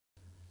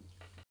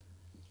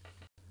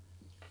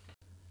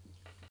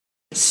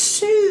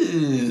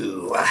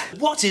Ooh.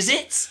 What is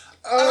it?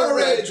 A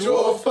Red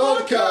Dwarf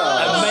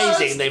podcast!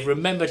 Amazing, they've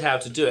remembered how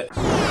to do it.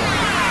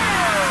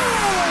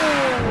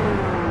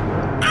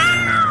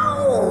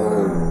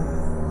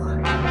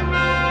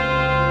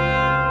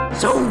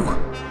 So,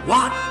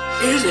 what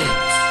is it?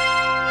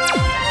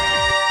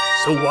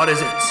 So what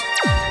is it?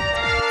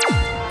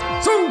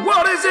 So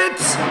what is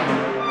it?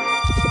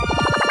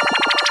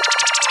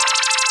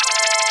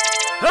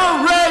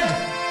 A Red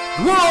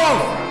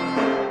Dwarf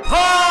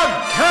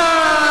podcast!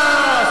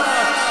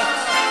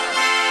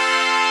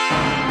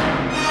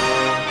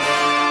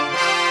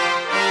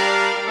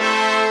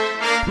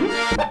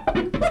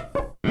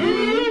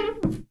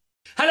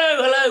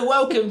 Hello,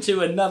 welcome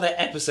to another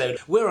episode.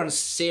 We're on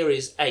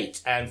Series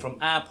 8, and from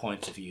our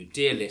point of view,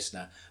 dear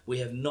listener, we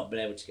have not been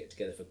able to get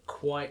together for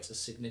quite a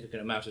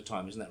significant amount of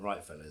time. Isn't that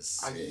right,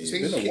 fellas? I think it's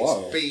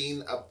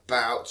been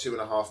about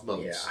 2.5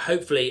 months. Yeah,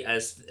 hopefully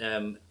as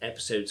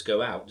episodes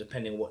go out,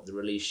 depending on what the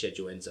release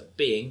schedule ends up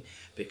being,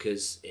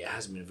 because it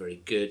hasn't been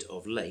very good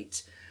of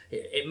late,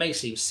 it may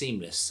seem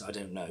seamless, I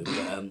don't know,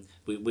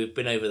 but we've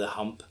been over the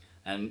hump,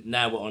 and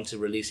now we're on to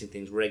releasing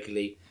things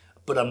regularly.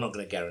 But I'm not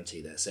going to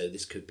guarantee that. So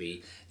this could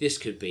be I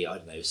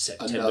don't know,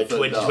 September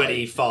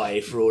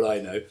 2025 for all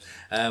I know.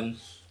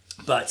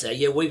 But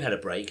we've had a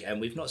break and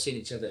we've not seen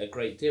each other a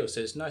great deal.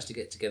 So it's nice to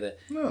get together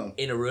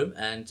in a room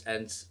and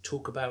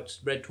talk about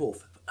Red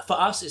Dwarf. For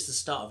us, it's the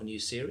start of a new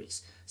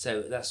series.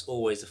 So that's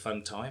always a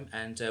fun time.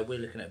 And we're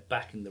looking at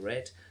Back in the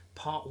Red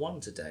Part 1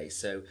 today.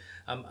 So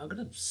I'm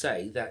going to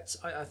say that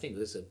I think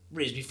there's a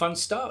reasonably fun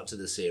start to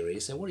the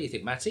series. So what do you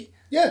think, Matty?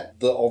 Yeah,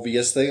 the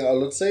obvious thing I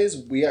would say is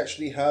we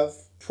actually have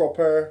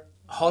proper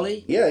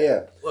Holly?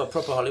 Yeah. Well,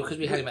 proper Holly, because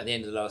we had him at the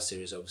end of the last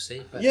series,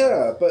 obviously. But,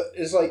 but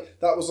it's like,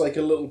 that was like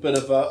a little bit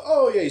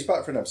of he's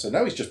back for an episode.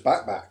 Now he's just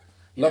back.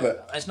 Love it.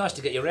 It's nice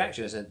to get your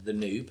reaction as the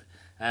noob.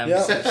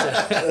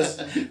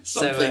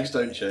 Some things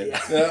don't change.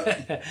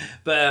 Yeah.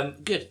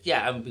 But good,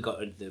 we got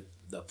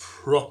the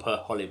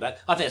proper Holly back.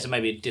 I think it's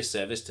maybe a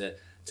disservice to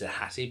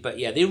Hattie, but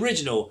the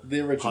original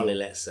Holly,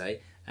 let's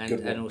say.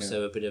 And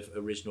also a bit of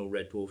original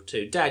Red Dwarf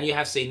too. Dan, you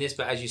have seen this,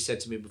 but as you said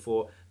to me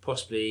before,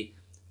 possibly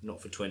not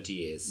for 20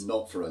 years.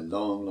 Not for a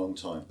long, long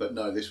time. But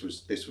no, this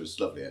was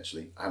lovely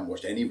actually. I haven't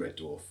watched any Red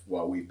Dwarf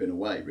while we've been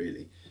away,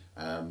 really.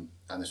 And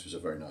this was a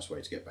very nice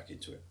way to get back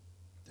into it.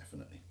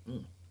 Definitely.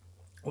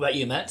 What about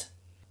you, Matt?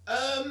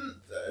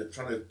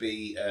 Trying to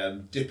be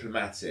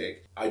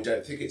diplomatic, I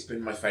don't think it's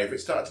been my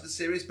favourite start to the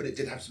series, but it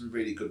did have some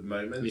really good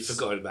moments. We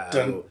forgot about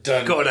our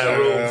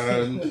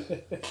rule.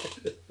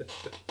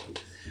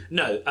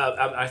 No,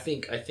 I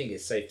think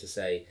it's safe to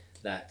say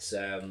that,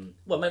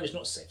 maybe it's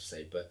not safe to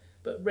say, but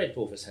Red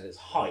Dwarf has had its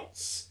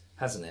heights,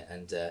 hasn't it?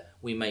 And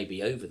we may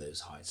be over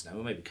those heights now.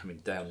 We may be coming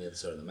down the other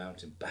side of the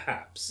mountain,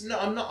 perhaps. No,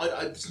 I'm not.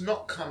 It's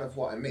not kind of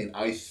what I mean.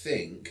 I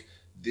think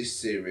this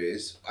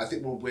series,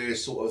 we're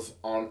sort of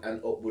on an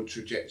upward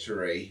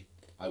trajectory,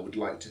 I would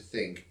like to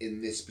think,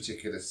 in this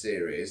particular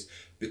series,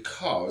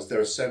 because there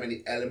are so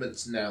many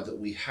elements now that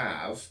we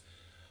have.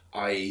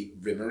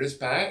 Rimmer is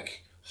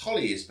back,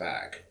 Holly is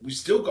back. We've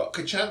still got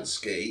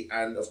Kachansky,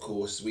 and of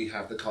course we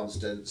have the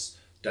constants,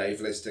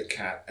 Dave Lister,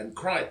 Cat and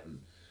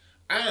Crichton.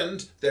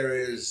 And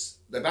they're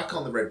back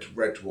on the Red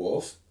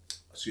Dwarf.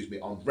 Excuse me,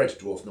 on Red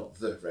Dwarf, not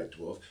the Red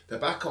Dwarf. They're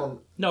back on...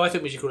 No, I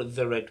think we should call it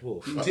the Red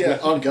Dwarf. Yeah,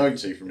 I'm going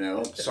to from now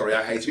on. Sorry,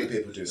 I hate when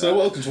people do that. So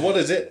welcome to What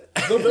Is It?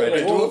 The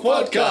Red Dwarf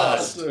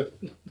podcast.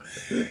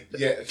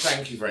 Yeah,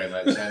 thank you very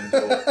much,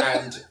 Andrew.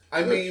 And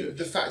I mean,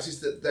 the fact is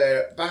that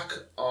they're back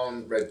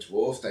on Red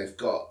Dwarf. They've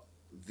got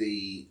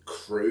the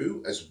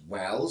crew as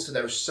well. So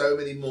there are so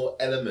many more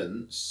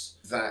elements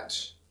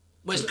that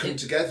come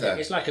together.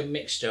 It's like a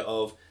mixture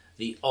of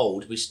the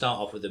old. We start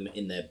off with them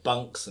in their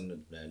bunks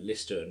and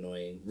Lister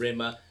annoying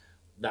Rimmer.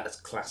 That's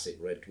classic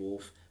Red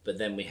Dwarf. But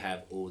then we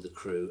have all the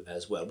crew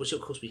as well, which of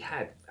course we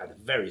had at the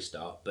very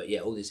start. But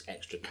all these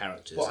extra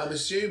characters. Well, I'm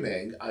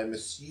assuming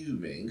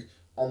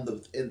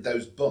in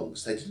those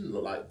bunks they didn't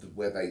look like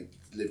where they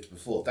lived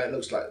before. That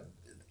looks like.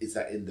 Is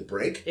that in the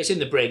brig? It's in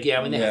the brig, yeah.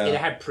 I mean, they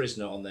had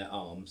prisoner on their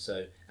arm,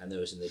 and they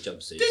was in their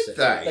jumpsuits. Did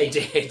they? They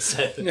did.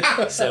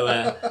 So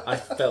I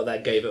felt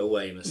that gave it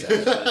away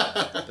myself.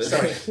 But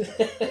Sorry.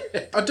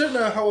 I don't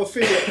know how I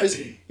feel.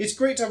 It's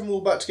great to have them all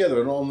back together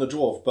and on the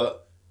dwarf,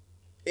 but...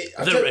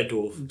 Red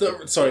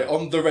Dwarf.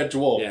 On the Red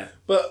Dwarf. Yeah.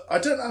 But I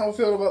don't know how I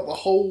feel about the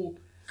whole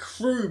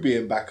crew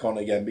being back on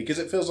again, because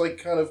it feels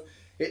like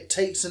it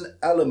takes an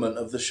element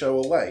of the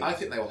show away. I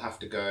think they will have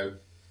to go...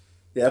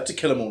 They have to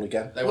kill them all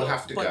again. They will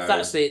have to go.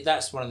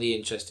 That's one of the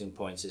interesting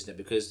points, isn't it?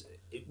 Because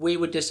we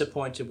were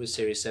disappointed with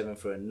Series 7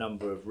 for a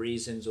number of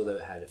reasons, although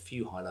it had a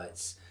few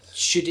highlights.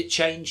 Should it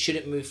change? Should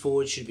it move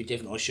forward? Should it be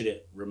different? Or should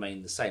it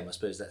remain the same? I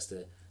suppose that's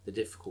the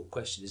difficult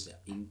question, isn't it?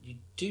 You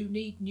do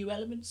need new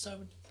elements, I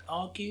would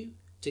argue,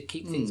 to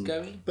keep things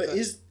going. But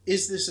is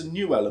this a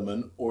new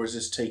element, or is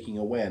this taking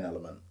away an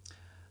element?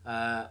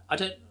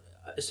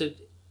 It's a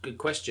good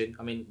question.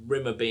 I mean,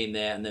 Rimmer being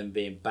there and then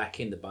being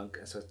back in the bunk,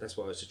 that's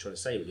what I was just trying to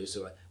say, really.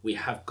 So we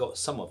have got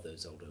some of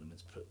those old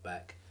elements put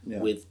back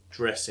with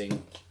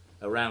dressing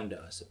around it,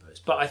 I suppose.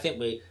 But I think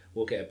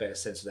we'll get a better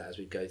sense of that as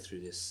we go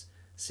through this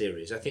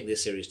series. I think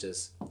this series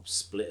does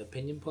split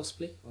opinion,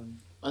 possibly, on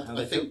how I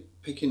they feel. think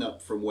picking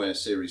up from where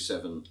Series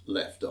 7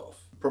 left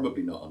off,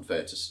 probably not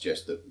unfair to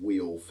suggest that we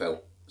all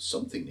felt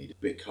something needed,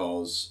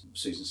 because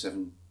Season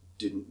 7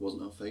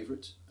 wasn't our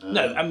favourite.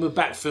 No, and we're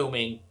back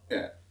filming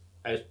Yeah.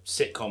 a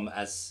sitcom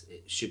as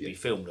it should be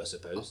filmed, I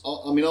suppose.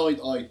 I mean,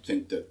 I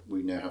think that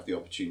we now have the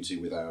opportunity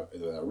with our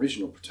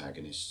original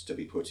protagonists to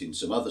be put in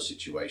some other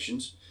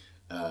situations,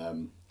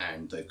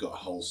 and they've got a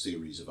whole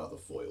series of other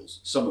foils.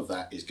 Some of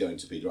that is going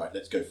to be, right,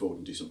 let's go forward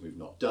and do something we've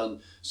not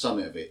done. Some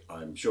of it,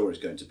 I'm sure, is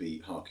going to be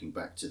harking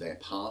back to their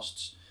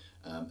pasts.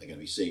 They're going to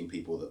be seeing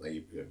people that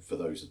they, for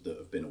those that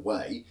have been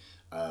away,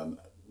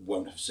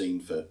 won't have seen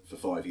for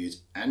 5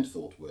 years and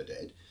thought were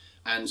dead.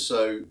 And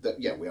so,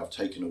 we have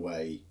taken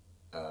away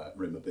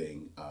Rimmer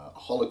being a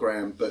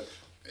hologram, but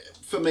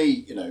for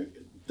me,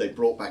 they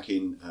brought back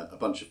in a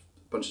bunch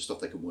of stuff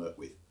they can work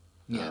with.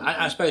 Yeah,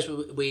 I suppose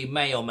we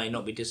may or may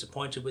not be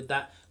disappointed with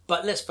that,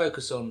 but let's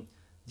focus on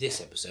this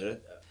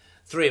episode.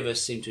 3 of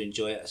us seem to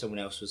enjoy it. Someone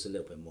else was a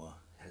little bit more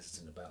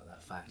hesitant about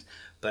that fact.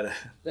 But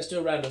let's do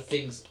a round of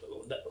things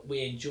that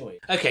we enjoy.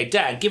 Okay,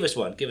 Dan, give us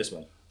one.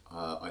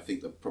 I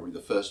think that probably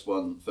the first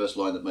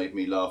line that made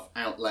me laugh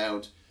out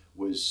loud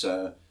was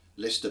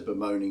Lister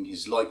bemoaning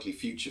his likely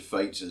future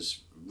fate as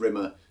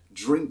Rimmer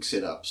drinks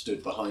it up,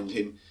 stood behind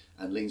him,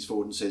 and leans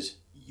forward and says,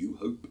 "You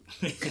hope."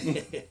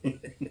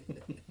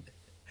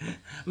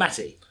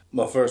 Matty.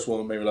 My first one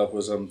that made me laugh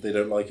was they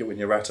don't like it when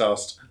you're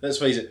rat-arsed. Let's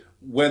face it,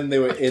 when they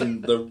were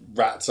in the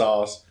rat's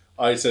arse,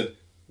 I said,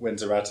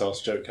 when's the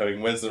rat-arse joke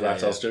coming? When's the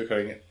rat-arse joke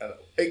coming? And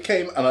it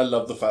came, and I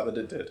love the fact that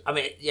it did. I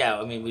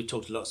mean, we've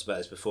talked lots about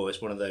this before.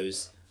 It's one of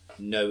those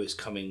know it's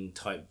coming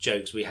type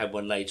jokes. We had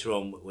one later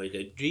on where you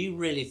go, do you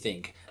really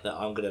think that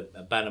I'm going to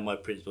abandon my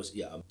principles?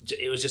 Yeah,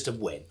 it was just a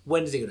when.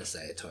 When is he going to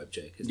say it type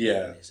joke?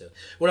 Yeah. So,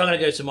 well, I'm going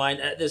to go to mine.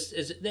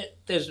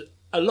 There's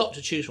a lot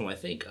to choose from, I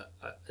think.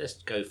 Let's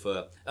go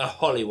for a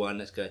Holly one.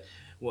 Let's go.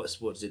 What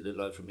does it look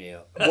like from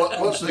here?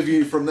 What's the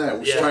view from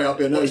there? Straight up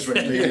your nose from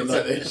me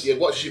like this. Yeah,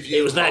 what's your view?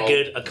 It was that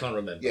good, I can't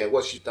remember. Yeah,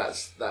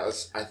 that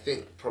was I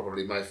think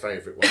probably my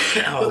favourite one.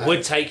 I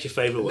would take your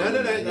favourite one.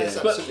 No, that's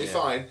absolutely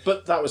fine.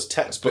 But that was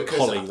textbook Because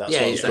Holly. That's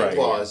yeah, what was exactly.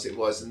 great. It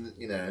was,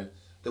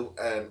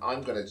 and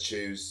I'm going to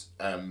choose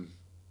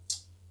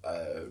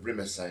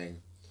Rimmer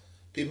saying,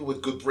 "People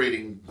with good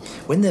breeding."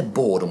 When they're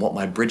bored and want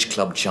my bridge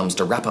club chums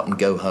to wrap up and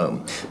go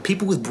home,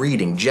 people with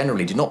breeding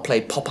generally do not play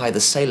Popeye the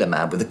Sailor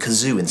Man with a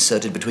kazoo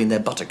inserted between their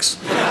buttocks.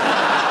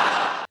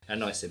 A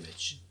nice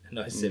image.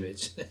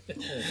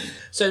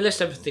 So let's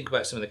have a think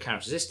about some of the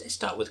characters. Let's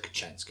start with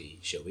Kochanski,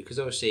 shall we? Because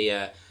obviously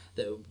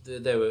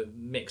there were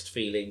mixed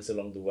feelings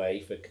along the way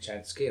for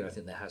Kochanski, and I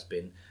think there has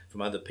been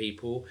from other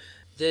people.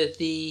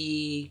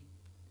 The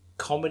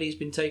comedy's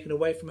been taken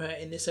away from her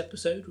in this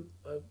episode.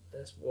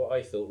 That's what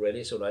I thought,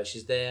 really. So like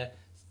she's there,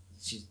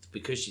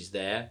 because she's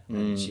there,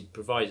 and she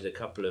provided a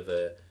couple of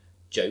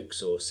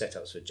jokes or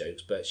setups for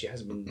jokes, but she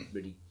hasn't been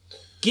really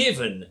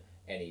given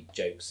any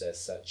jokes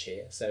as such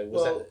here. So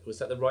was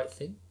that the right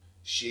thing?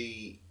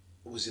 She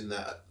was in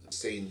that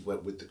scene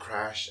with the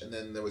crash, and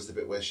then there was the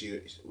bit where she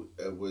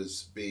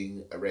was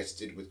being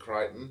arrested with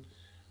Crichton.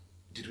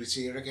 Did we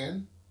see her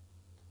again?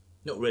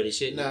 Not really.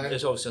 She No.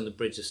 was obviously on the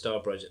bridge of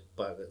Starbug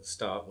at the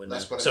start. When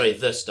That's what I sorry,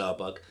 meant. the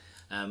Starbug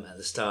at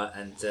the start,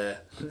 and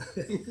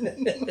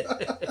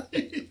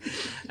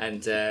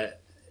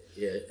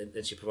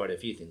and she provided a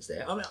few things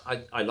there. I mean,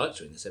 I liked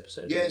her in this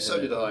episode. Yeah,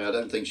 so did I. I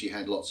don't think she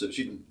had lots of.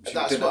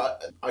 That's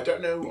what I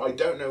don't know. I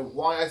don't know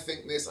why I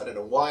think this. I don't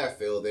know why I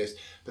feel this.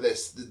 But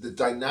there's the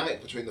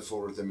dynamic between the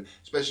 4 of them,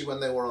 especially when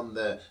they were on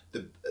the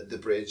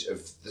bridge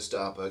of the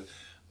Starbug,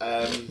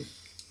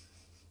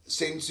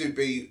 seemed to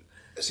be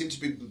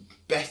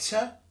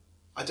better.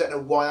 I don't know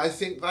why I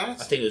think that. I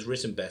think it was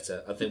written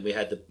better. I think we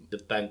had the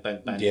bang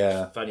bang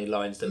bang funny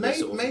lines that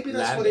maybe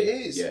that's what it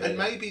is, Yeah, and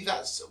yeah.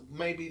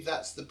 maybe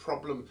that's the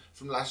problem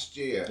from last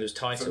year. It was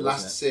tighter, from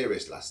wasn't last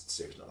it?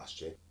 series, not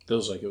last year.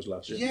 Feels like it was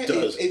last year. Yeah,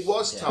 it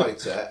was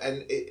tighter,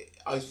 and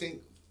I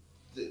think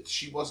that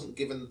she wasn't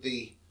given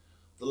the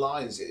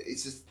lines.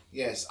 It's just,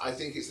 yes, I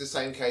think it's the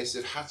same case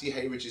of Hattie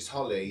Hayridge's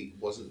Holly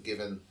wasn't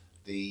given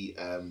the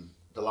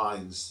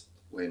lines.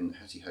 When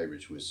Hattie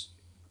Hayridge was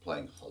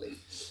playing Holly,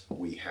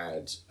 we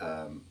had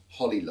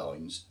Holly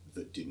lines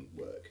that didn't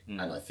work,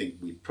 and I think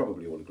we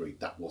probably all agreed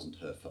that wasn't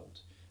her fault.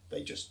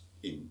 They just,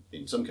 in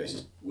some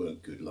cases,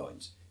 weren't good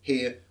lines.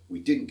 Here, we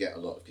didn't get a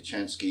lot of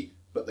Kochanski,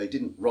 but they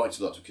didn't write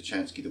a lot of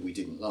Kochanski that we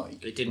didn't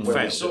like. It didn't When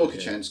fail, we saw did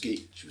it?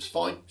 Kochanski, she was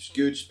fine, she's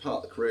good, she's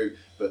part of the crew,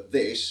 but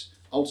this,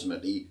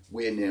 ultimately,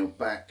 we're now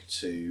back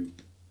to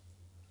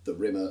the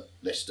Rimmer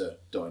Lister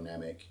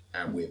dynamic,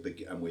 and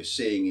we're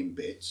seeing in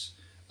bits.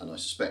 And I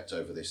suspect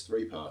over this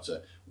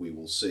 3-parter, we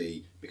will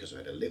see, because we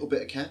had a little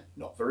bit of Cat,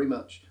 not very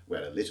much. We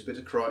had a little bit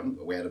of Crichton,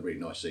 but we had a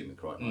really nice scene with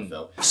Crichton, I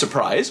felt.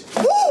 Surprise!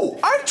 Woo!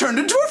 I've turned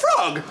into a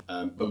frog!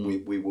 But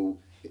we will.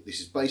 This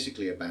is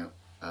basically about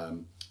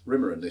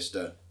Rimmer and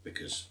Lister,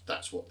 because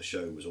that's what the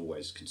show was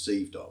always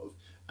conceived of.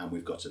 and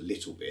we've got a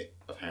little bit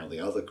of how the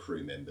other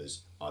crew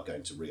members are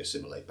going to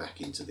reassimilate back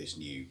into this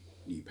new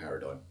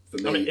paradigm. For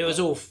me, I mean, it was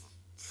all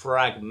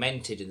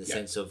fragmented in the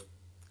sense of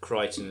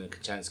Crichton and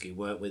Kachansky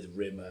weren't with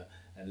Rimmer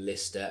and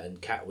Lister,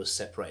 and Cat was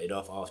separated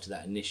off after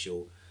that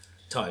initial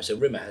time. So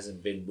Rimmer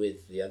hasn't been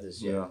with the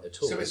others yet at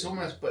all. So it's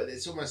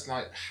almost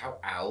like, how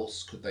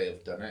else could they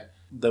have done it?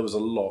 There was a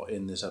lot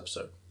in this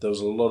episode. There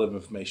was a lot of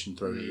information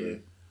thrown at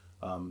you.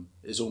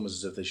 It's almost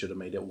as if they should have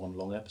made it one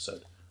long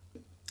episode.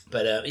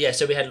 But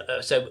so we had,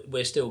 so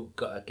we're still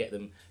got to get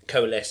them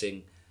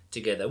coalescing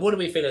together. What do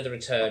we feel of the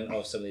return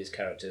of some of these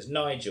characters?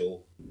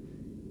 Nigel.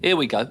 Here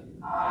we go.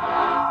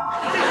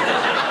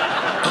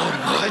 Oh,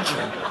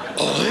 Nigel,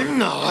 I'm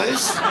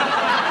nice.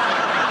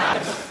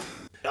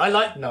 I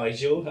like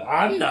Nigel.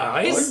 I'm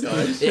nice.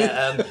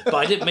 Yeah, but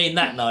I didn't mean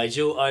that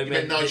Nigel. I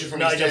meant Nigel from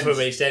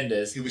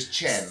EastEnders. He was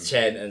Chen.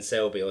 Chen and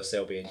Selby, or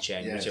Selby and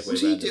Chen, whichever way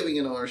Was he round. doing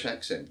an Irish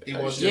accent? He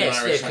was Yes,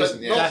 doing Irish yeah,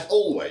 accent, But not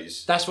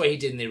always. That's what he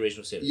did in the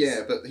original series.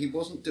 Yeah, but he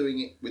wasn't doing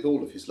it with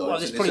all of his lines.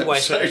 Well, it's in probably this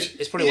why episode.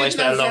 it's probably why he He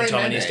spent a didn't long have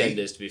time in very many.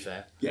 EastEnders, to be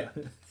fair. Yeah.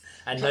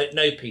 And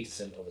no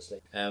Peterson, obviously.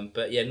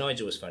 But yeah,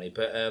 Nigel was funny.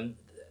 But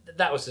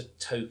that was a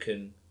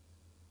token.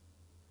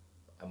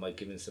 Am I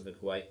giving something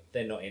away?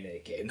 They're not in it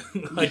again.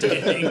 I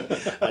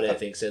don't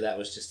think so. That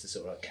was just a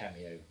sort of like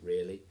cameo,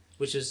 really,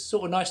 which was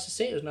sort of nice to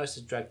see. It was nice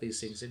to drag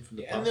these things in from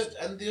the past.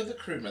 And the other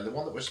crewman, the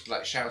one that was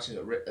like shouting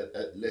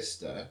at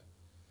Lister,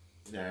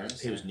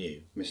 He was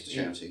new. Mr.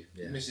 Shouty.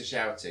 Yeah. Mr.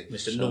 Shouty.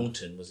 Mr.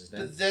 Norton was his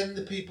name. But then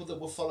the people that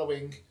were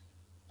following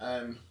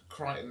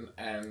Crichton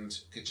and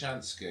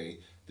Kachansky,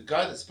 the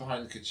guy that's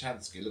behind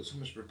Kachansky looks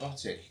almost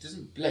robotic. He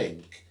doesn't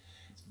blink.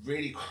 It's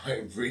really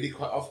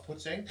quite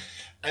off-putting.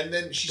 And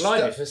then she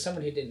Blimey, for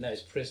someone who didn't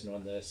notice prisoner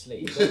on their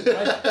sleeve,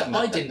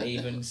 I didn't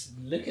even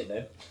look at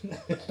them.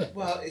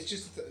 Well, it's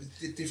just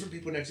that different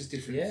people notice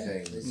different Yeah,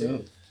 things. they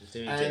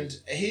do. And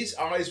his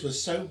eyes were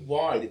so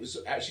wide, it was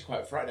actually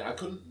quite frightening. I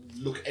couldn't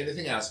look at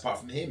anything else apart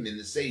from him in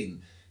the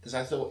scene, because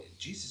I thought,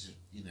 Jesus,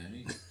 he's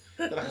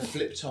got like a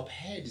flip-top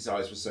head. His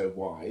eyes were so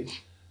wide.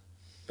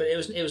 But it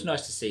was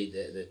nice to see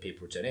the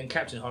people returning. And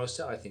Captain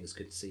Hollister, I think it's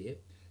good to see him.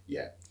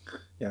 Yeah.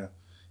 Yeah.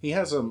 He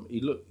has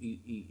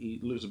he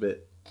looks a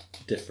bit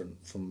different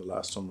from the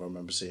last time I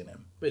remember seeing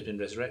him. But he's been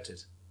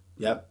resurrected.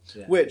 Yep.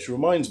 Yeah. Which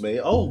reminds me,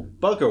 oh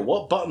bugger,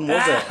 what button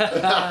was it?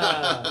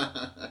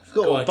 Forgot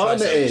Go what on, button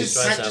try it some, is.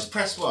 try some. Just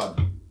press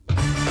one.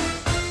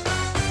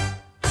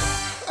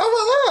 How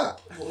about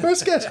that?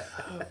 That's good.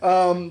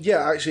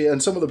 Yeah, actually,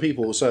 and some of the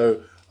people.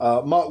 So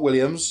Mark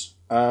Williams,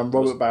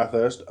 Robert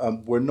Bathurst,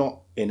 were not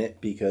in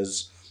it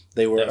because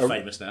they were They're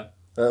famous now.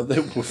 They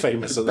were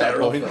famous at that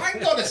point.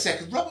 Hang on a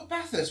second. Robert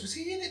Bathurst, was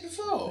he in it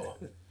before?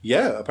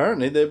 Yeah,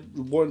 apparently they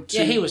wanted to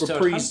Yeah, he was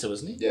Todd reprise Hunter,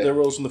 wasn't he? Yeah. their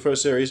roles from the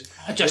first series.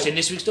 Just in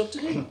this week's Doctor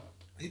Who.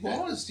 He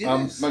was,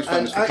 yes. Most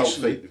famous for And Cold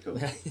actually- Feet, of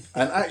course.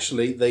 And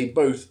actually, they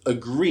both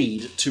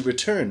agreed to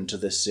return to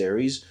this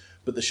series,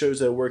 but the shows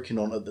they were working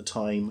on at the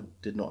time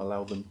did not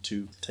allow them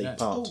to take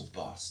part. Oh,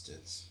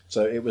 bastards.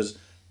 So it was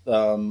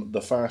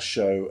the Fast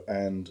Show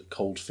and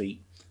Cold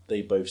Feet.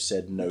 They both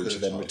said no Could to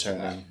have them told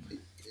returning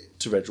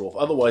to Red Dwarf.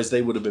 Otherwise,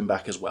 they would have been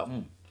back as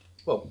well.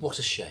 Well, what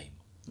a shame.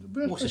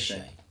 What a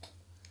shame.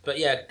 But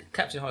yeah,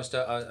 Captain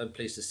Hollister, I'm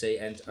pleased to see,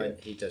 and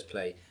he does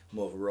play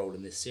more of a role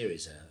in this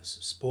series.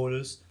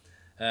 Spoilers.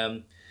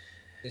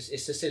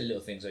 It's the silly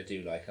little things I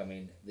do like. I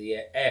mean, the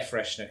air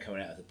freshener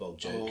coming out of the bog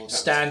joke. Oh, that was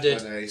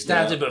standard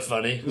funny. but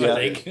funny, Yeah. I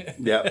think.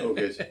 Yeah, Oh,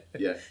 good.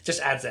 Yeah. Just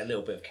adds that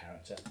little bit of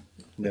character.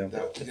 yeah.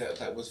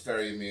 That was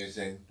very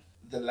amusing.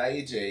 The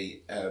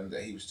lady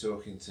that he was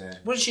talking to,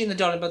 Wasn't she in the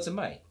Darling Buds of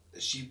May?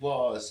 she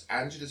was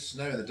Angela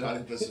Snow in the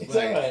Darling Buds of Is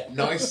that May. right?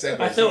 Nice segue.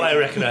 I thought I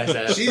recognised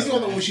her. She's the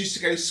one that always used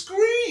to go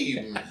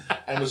scream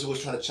and was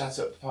always trying to chat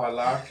up Papa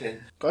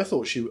Larkin. I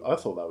thought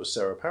that was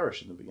Sarah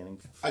Parrish in the beginning.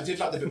 I did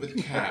like the bit with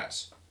the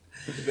cat.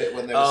 The bit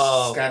when they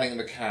were scanning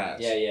the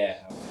cat. Yeah.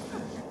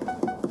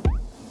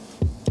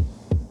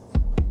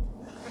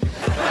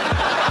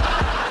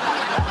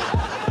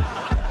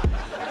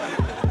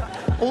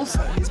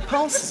 Also, his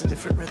pulse is a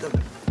different rhythm.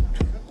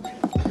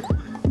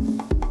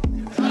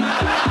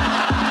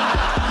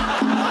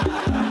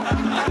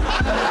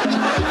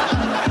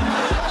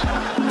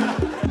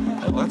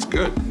 Oh, that's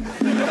good.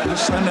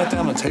 Just sign that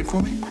down on tape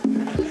for me.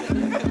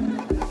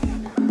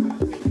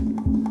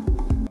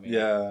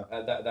 Yeah.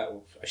 That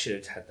I should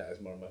have had that as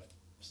more of a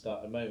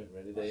starting moment,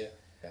 really. There,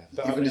 yeah.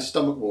 But Even his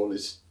stomach wall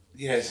is...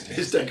 Yes,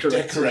 It's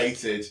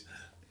decorated.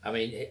 I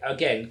mean,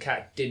 again,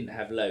 Cat didn't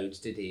have loads,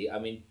 did he? I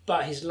mean,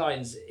 but his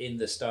lines in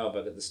the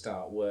Starbug at the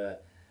start were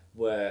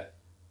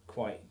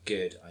quite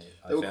good.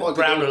 I were felt. quite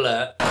Brown good.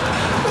 alert.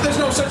 Well, there's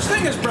no such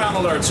thing as brown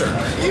alerts,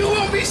 sir. You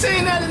won't be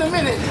saying that in a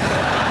minute.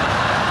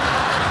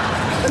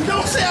 And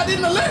don't say I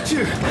didn't alert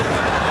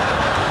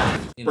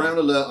you. Brown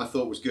alert, I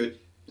thought was good.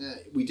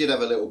 We did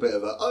have a little bit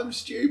of a I'm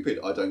stupid.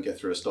 I don't get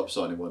through a stop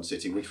sign in one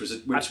sitting, which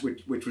was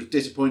which was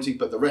disappointing.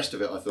 But the rest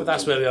of it, I thought. But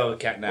that's where we are with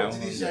Cat now. What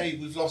did he say?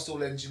 We've lost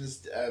all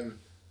engines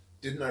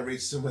Didn't I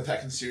read somewhere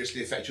that can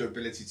seriously affect your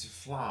ability to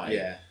fly?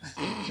 Yeah.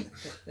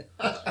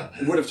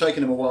 It would have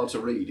taken him a while to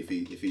read if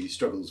he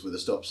struggles with a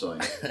stop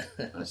sign,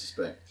 I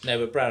suspect. No,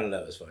 but brown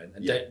alert was fine.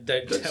 And Yeah.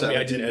 don't Don't tell me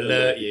I didn't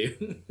alert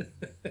you.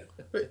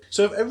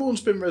 So if everyone's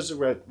been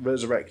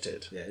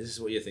resurrected, Yeah, this is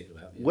what you're thinking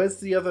about. Yeah.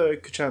 where's the other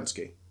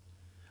Kachansky?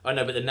 I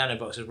know, but the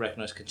nanobots have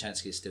recognised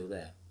Kachansky is still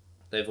there.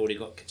 They've already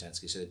got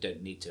Kachansky, so they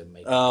don't need to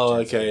make. Oh,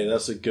 Kachansky. okay,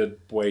 that's a good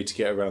way to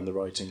get around the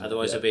writing.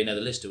 Otherwise, yeah. there'd be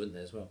another lister, wouldn't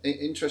there, as well?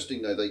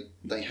 Interesting though,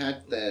 they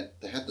had the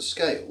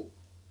scale,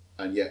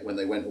 and yet when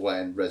they went away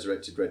and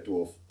resurrected Red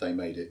Dwarf, they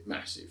made it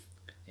massive.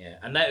 Yeah,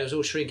 and that was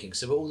all shrinking.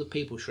 So were all the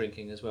people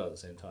shrinking as well at the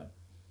same time?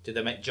 Did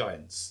they make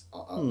giants?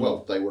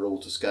 Well, they were all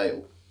to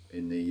scale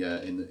in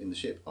the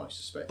ship, I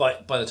suspect.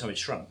 By the time it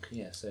shrunk,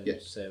 yeah. So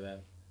Yes. So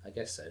I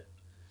guess so.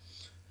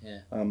 Yeah.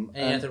 Any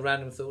and- other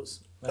random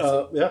thoughts?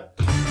 Yeah,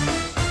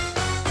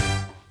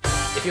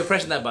 If you're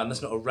pressing that button,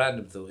 that's not a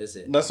random thought, is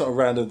it? that's not a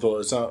random thought.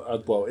 It's not.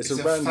 It's a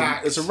random.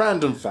 fact. It's a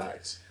random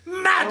fact.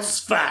 Matt's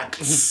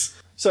facts.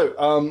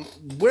 So,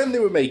 when they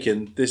were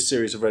making this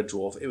series of Red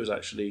Dwarf, it was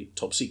actually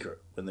top secret.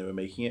 When they were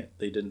making it,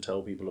 they didn't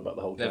tell people about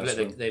the whole cast.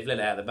 They've let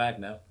it out of the bag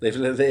now.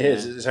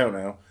 It's out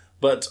now.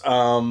 But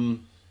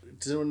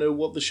does anyone know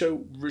what the show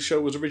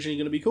was originally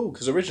going to be called?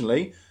 Because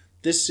originally,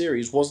 this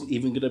series wasn't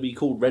even going to be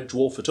called Red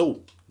Dwarf at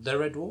all. The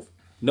Red Dwarf?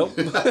 Nope.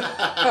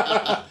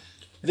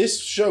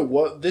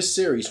 This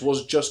series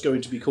was just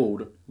going to be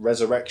called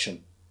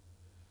Resurrection.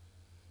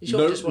 You sure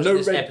No- it just wasn't no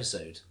this red-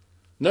 episode?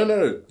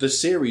 No. The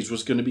series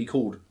was going to be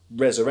called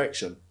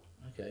Resurrection,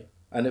 Okay.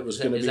 and it was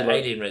Is going to that, be is that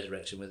like, Alien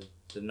Resurrection with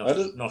the I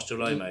don't-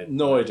 nostril mode?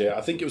 no idea.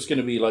 I think it was going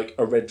to be like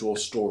a Red Dwarf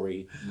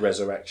story,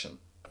 Resurrection.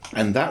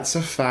 And that's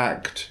a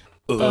fact.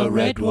 A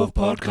Red Dwarf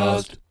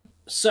podcast.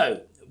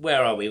 So,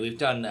 where are we? We've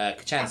done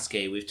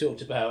Kachansky. We've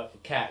talked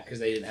about Cat because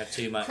they didn't have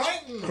too much.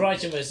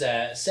 Crichton was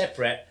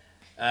separate.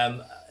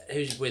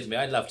 Who's with me?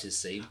 I loved his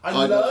scene. I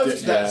loved loved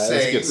it. that Yeah,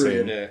 that's a good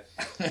scene.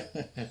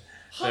 scene.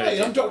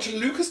 Hi, I'm Dr.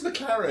 Lucas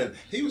McLaren.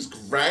 He was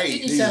great.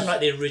 Didn't he sound like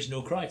the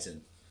original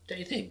Crichton? Don't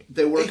you think?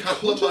 There were a He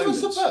couple of could have, I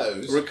moments.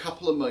 suppose. There were a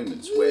couple of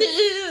moments where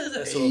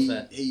That sort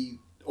of he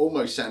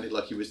almost sounded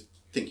like he was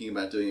thinking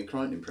about doing a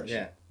Crichton impression.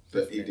 Yeah.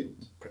 But he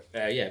didn't.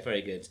 Yeah,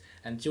 very good.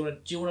 And do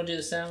you want to do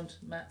the sound,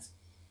 Matt?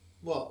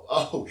 What?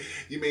 Oh,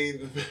 you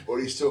mean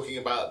when he's talking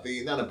about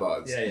the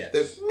nanobots? Yeah, yeah.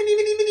 The mini,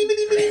 mini, mini,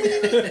 mini, mini,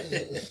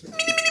 mini.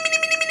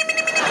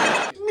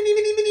 Mini,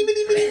 mini, mini,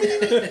 mini, mini,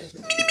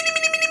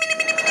 mini.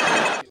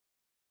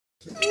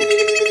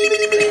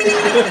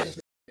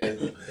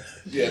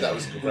 Yeah, that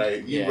was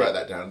great. You Yeah. wrote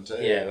that down too.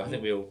 Yeah, I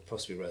think we all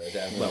possibly wrote that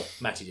down. Well,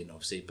 Matty didn't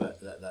obviously, but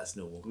that's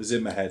normal. It was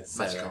in my head.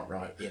 So, Matty can't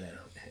write. You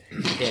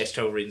know, he has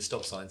trouble reading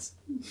stop signs.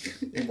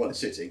 In one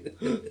sitting.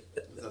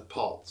 The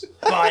pots.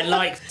 But I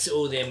liked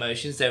all the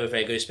emotions. They were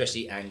very good,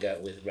 especially anger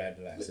with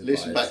random acts of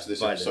Listen violence. back to this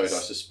violence episode, I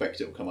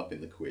suspect it'll come up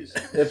in the quiz.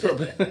 at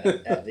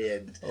the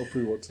end. I'll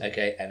prove what.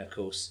 Okay, and of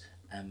course,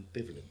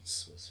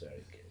 ambivalence was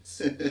very good.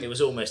 It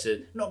was almost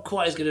not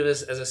quite as good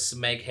as a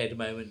Smeg head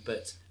moment,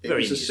 but It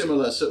very was a amusing.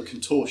 similar sort of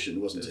contortion,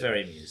 It wasn't was it?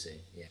 very amusing,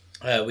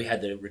 yeah. We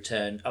had the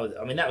return. Oh,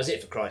 I mean, that was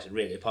it for Crichton,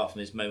 really, apart from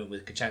his moment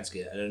with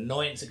Kachansky. An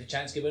annoyance at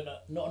Kachansky,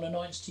 but not an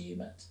annoyance to you,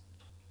 Matt.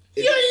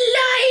 You're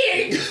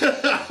lying!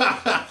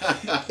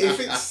 If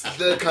it's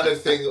the kind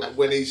of thing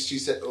when she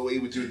said, he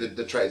would do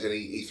the trades and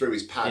he threw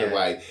his pad Yeah.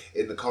 away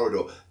in the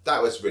corridor,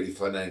 that was really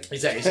funny.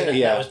 Exactly, so that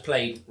Yeah. was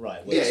played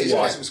right. Yeah, It's it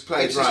why- was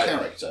played it's right. his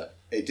character.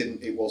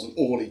 It wasn't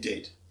all he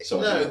did. So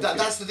No,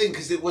 that's the thing,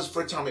 because it was,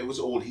 for a time, it was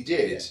all he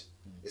did. Yeah.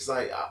 It's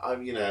like,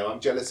 I'm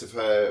jealous of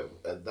her,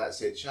 and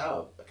that's it. Shut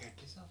up. Okay,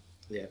 please stop.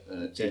 Yeah.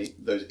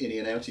 those inny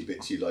and outy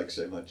bits you like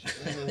so much.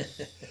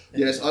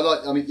 Yes,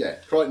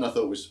 Crichton I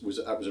thought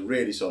was a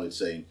really solid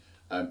scene.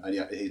 And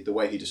yeah, the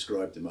way he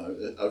described them,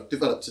 I've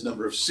developed a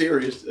number of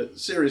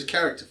serious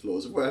character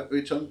flaws, of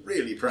which I'm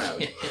really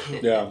proud.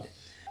 Yeah,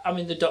 I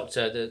mean, the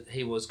Doctor,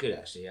 he was good,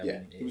 actually. I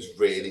mean, It was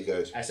really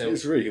good. as it a,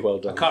 was really well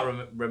I done.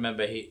 can't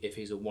remember if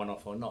he's a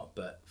one-off or not,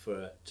 but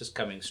for just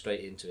coming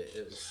straight into it,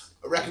 it was...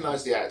 I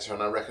recognise the actor,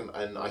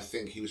 and I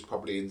think he was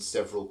probably in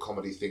several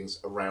comedy things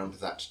around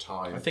that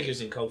time. I think he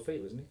was in Cold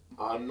Feet, wasn't he?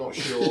 I'm not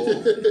sure.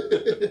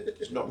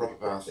 It's not Robert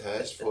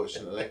Bathurst,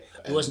 fortunately.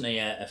 He wasn't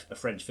a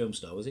French film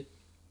star, was he?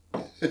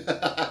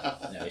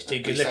 No, he's too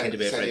good looking to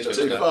be a French Saying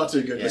film he star. Far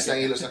too good. You're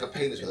saying he looks like a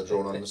penis with a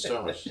drawn-on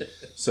moustache.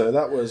 So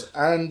that was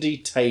Andy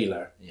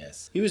Taylor.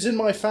 Yes. He was in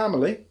My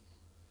Family.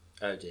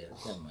 Oh dear,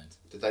 never mind.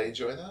 Did they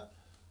enjoy that?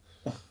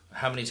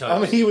 How many times? I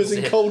mean, he was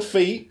in Cold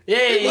Feet.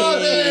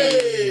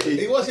 Yay!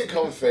 He was in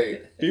Cold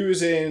Feet. He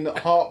was in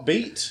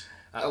Heartbeat.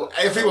 Oh,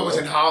 everyone was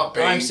in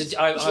Heartbeat. It's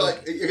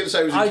like you're going to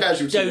say it was in I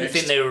Casualty. don't next,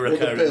 think they were or The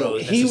recurring Bill.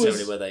 roles He necessarily,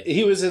 was. were they?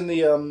 He was in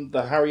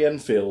the Harry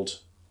Enfield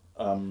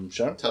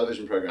show.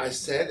 Television program. I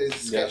said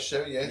it's a sketch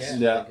show, yes.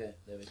 Yeah.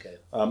 There we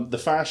go. The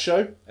Fast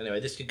Show.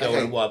 Anyway, this could go Okay.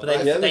 on a while, but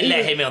they Yeah, let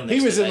he- him on this.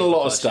 He was in a didn't they,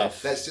 lot of for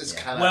stuff. Let's just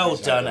can Well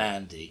done,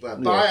 Andy. Well,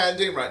 bye,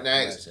 Andy. Right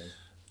next.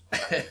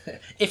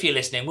 If you're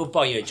listening, we'll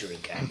buy you a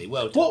drink, Andy.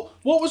 Well done.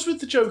 What was with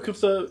the joke of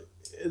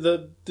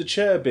the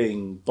chair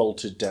being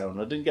bolted down?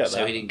 I didn't get that.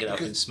 So he didn't get up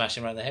and smash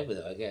him around the head with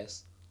it, I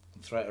guess.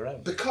 and throw it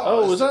around. Because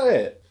Oh, was that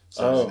it?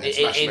 Oh, Oh,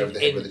 smash him over the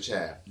head in- with a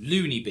chair.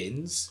 Looney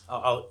bins.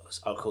 I'll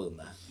call them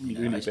that.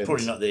 Looney it's bins.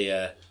 probably not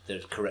the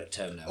correct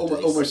term now.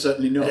 Almost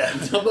certainly not.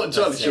 I'm not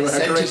entirely sure how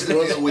correct Sent it to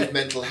was. people with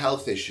mental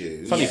health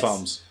issues. Funny Yes.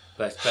 Farms.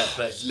 But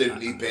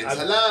Looney bins. I'm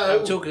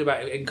Hello. talking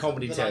about in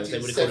comedy The terms. They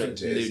would have called it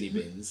 1970s. loony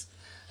bins.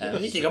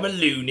 You think I'm a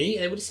loony?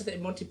 They would have said that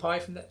in Monty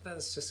Python.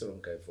 That's just what I'm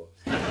going for.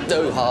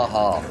 Do ha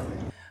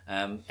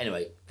ha.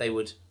 Anyway, they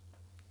would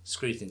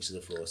screw things to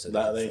the floor. So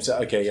That they they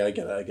said, okay, yeah, I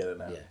get it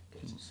now. yeah,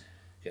 good.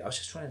 Yeah, I was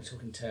just trying to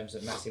talk in terms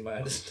that Matthew might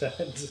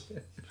understand.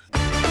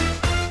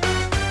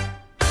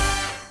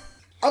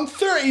 I'm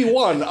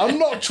 31. I'm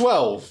not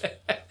 12.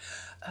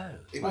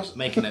 It was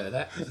Make a note of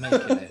that. Make a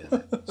note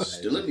of that.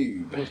 Still a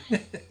noob.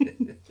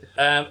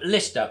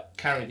 Lister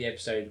carried the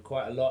episode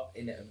quite a lot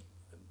in it,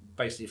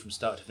 basically from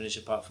start to finish,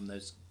 apart from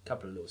those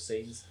couple of little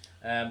scenes.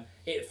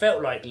 It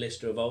felt like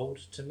Lister of old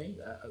to me,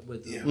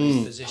 with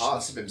his position.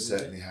 parts of him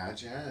certainly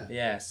had, yeah.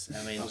 Yes,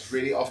 I mean, I was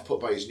really off put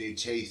by his new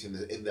teeth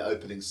in the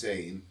opening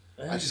scene.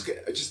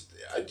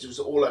 It was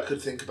all I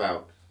could think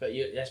about. but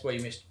that's why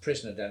you missed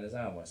Prisoner down his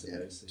arm, I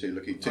suppose. Too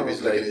busy Probably.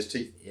 looking at his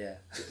teeth. Yeah.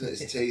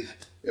 His teeth.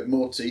 He had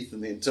more teeth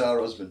than the entire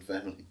Osmond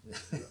family.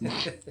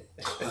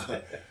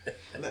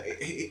 No,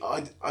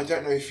 I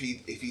don't know if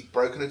he'd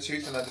broken a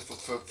tooth and had the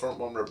front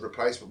one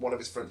replaced, but one of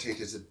his front teeth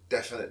is a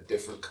definite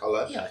different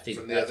colour. Yeah, I think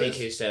from the others.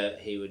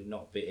 he would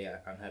not be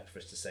unhappy for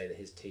us to say that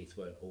his teeth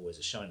weren't always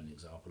a shining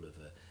example of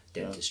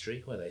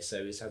dentistry, were they?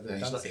 So he's had them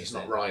done since He's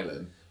not then.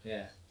 Rylan.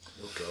 Yeah.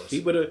 Oh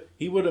god.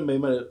 He would have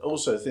made.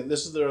 Also, I think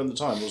this is around the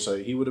time. Also,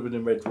 he would have been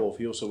in Red Dwarf.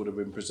 He also would have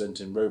been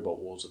presenting Robot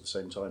Wars at the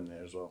same time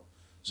there as well.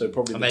 So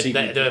probably I the mean,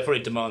 TV. there were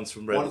probably demands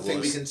from Red One thing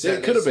we Wars. can Yeah, say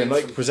it could have been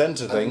like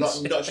presenter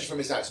things. not just from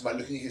his accent, but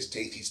looking at his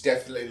teeth, he's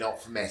definitely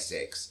not from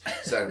Essex.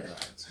 So,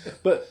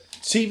 But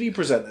TV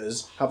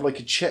presenters have like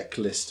a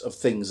checklist of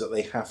things that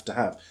they have to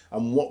have,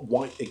 and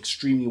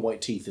extremely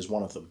white teeth is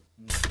one of them.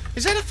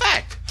 Is that a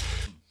fact?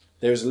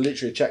 There is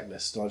literally a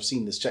checklist, and I've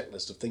seen this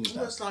checklist of things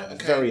now. Almost like, It's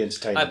okay. very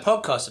entertaining.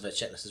 Podcasts have a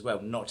checklist as well,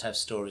 not to have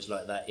stories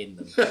like that in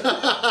them.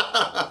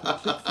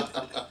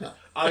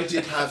 I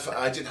did have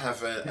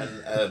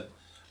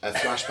a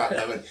flashback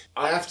moment.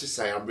 I have to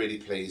say, I'm really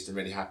pleased and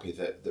really happy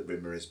that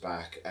Rimmer is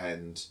back,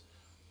 and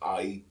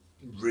I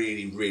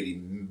really,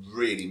 really,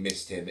 really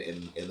missed him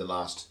in the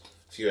last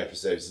few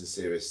episodes in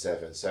Series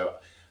 7. So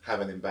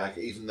having him back,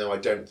 even though I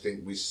don't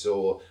think we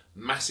saw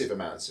massive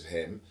amounts of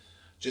him,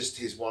 just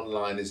his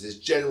one-liners, his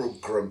general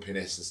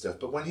grumpiness and stuff.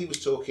 But when he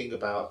was talking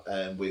about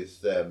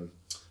with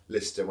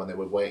Lister, when they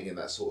were waiting in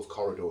that sort of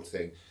corridor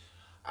thing,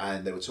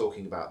 and they were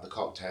talking about the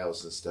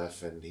cocktails and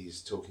stuff, and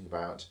he's talking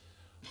about,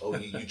 oh,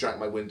 you drank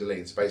my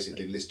Windeline. So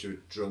basically, Lister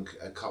had drunk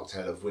a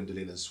cocktail of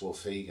Windeline and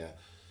Swarfiga.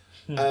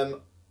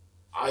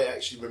 I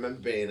actually remember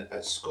being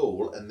at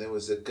school, and there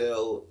was a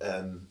girl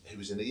who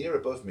was in a year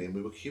above me, and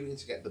we were queuing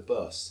to get the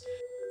bus.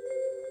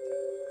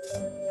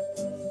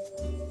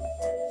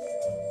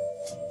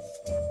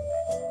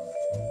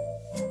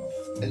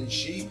 And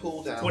she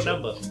pulled out What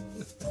number?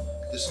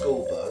 the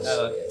school bus.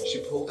 Oh, okay. She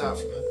pulled out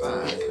from her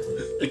bag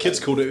The kids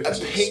called it A a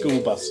pink-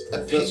 school bus. a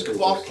pink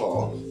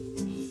bottle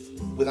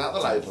without the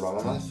label on,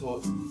 and I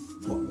thought,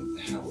 what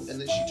the hell?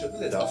 And then she took the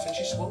lid off and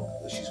she swung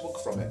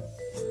from it.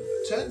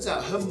 Turns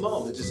out her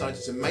mum had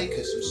decided to make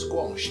her some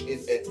squash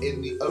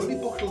in the only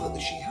bottle that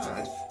she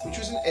had, which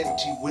was an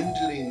empty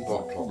Windeline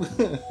bottle.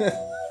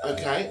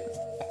 Okay?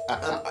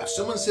 And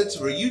someone said to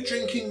her, "Are you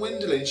drinking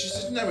Windeline?" She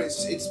said, "No,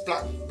 it's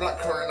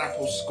blackcurrant and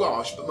apple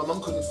squash," but my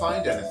mum couldn't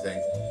find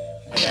anything.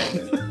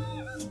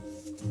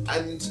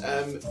 And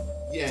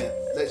yeah,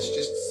 let's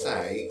just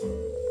say,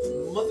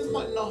 Mother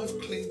might not have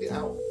cleaned it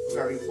out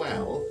very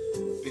well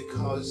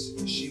because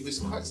she was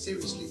quite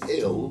seriously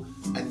ill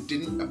and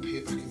didn't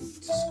appear back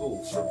into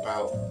school for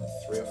about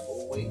 3 or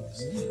 4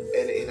 weeks,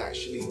 and it had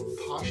actually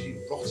partially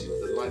rotted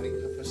the lining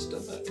of her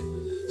stomach.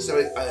 So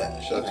it,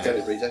 Shall I have to get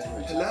it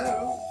redecorated?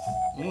 hello.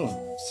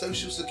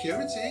 Social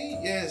security,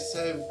 yeah.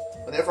 So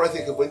whenever I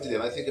think of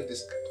Windeline, I think of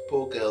this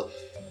poor girl.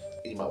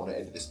 You might want to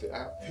edit this bit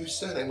out. Whose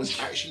surname was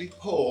actually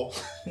Poor.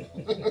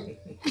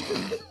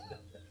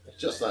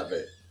 Just that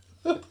bit.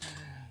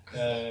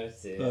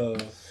 Dear.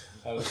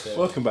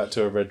 Welcome back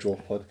to a Red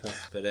Dwarf podcast.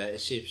 But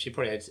she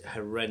probably had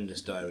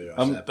horrendous diarrhea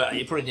after that. But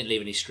you probably didn't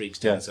leave any streaks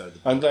down Yeah, the side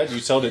of the I'm glad you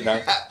told it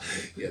now.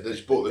 Yeah, they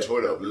just bought the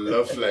toilet up.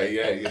 Lovely,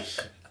 yeah.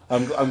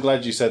 I'm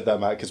glad you said that,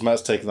 Matt, because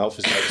Matt's taken that off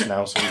his notes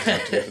now, so we can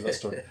have to go for that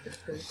story.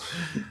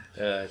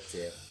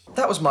 dear.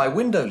 That was my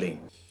window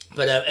lean.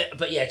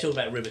 But yeah, talking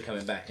about River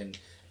coming back, and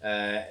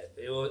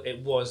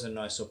it was a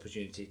nice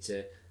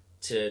opportunity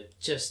to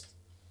just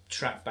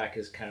trap back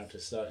his character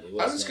slightly.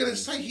 I was going to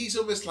say he's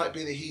almost like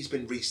he's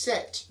been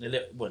reset.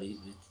 Well, he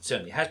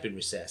certainly has been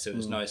reset, so it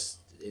was nice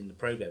in the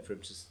programme for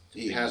him to.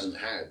 He hasn't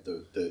had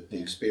the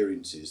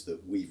experiences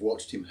that we've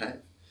watched him have.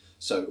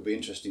 So it'll be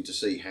interesting to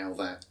see how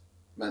that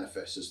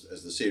manifests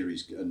as the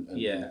series and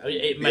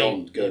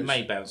beyond goes. It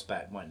may bounce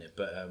back, mightn't it?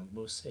 But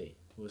we'll see.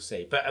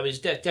 But I mean, there's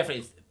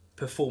definitely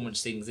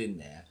performance things in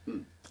there,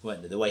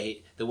 weren't there? The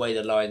way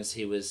the lines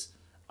he was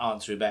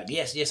answering back,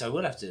 yes, I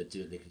will have to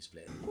do a lickety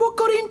split. What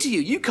got into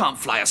you? You can't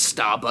fly a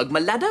starbug,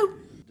 Malado.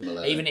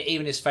 Even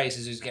his face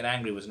as he was getting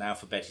angry was an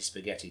alphabeti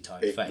spaghetti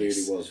type It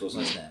face. really was,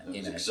 wasn't it? That That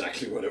was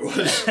exactly what it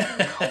was.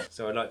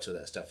 So I liked all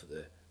that stuff at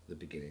the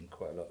beginning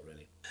quite a lot,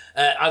 really.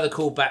 Other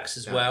callbacks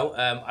as well.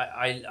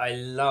 I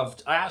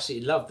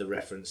absolutely loved the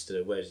reference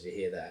to where did you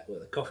hear that? Well,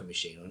 the coffee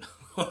machine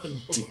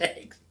on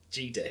deck,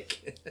 G deck.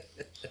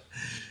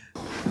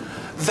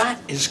 That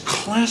is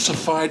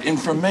classified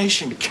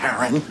information,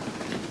 Karen.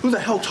 Who the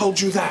hell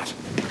told you that?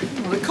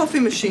 Well, the coffee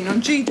machine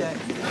on G-Deck.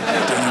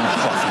 Damn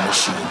coffee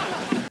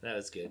machine. That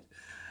was good.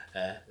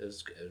 It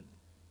was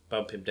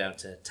bump him down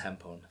to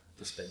tampon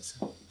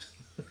dispenser.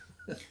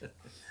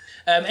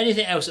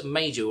 Anything else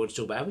major we want to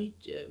talk about?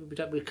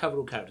 We've covered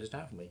all characters now,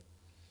 haven't we?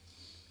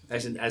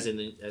 As in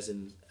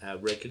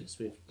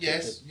regulars.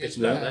 Yes, bits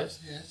we about have, those.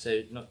 yeah.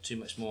 So not too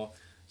much more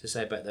to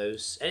say about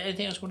those.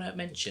 Anything else you want to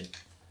mention,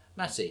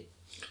 Matty?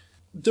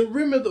 The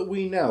Rimmer that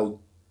we know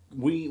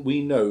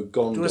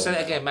gone. Do you want to say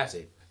that again,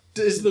 Matty?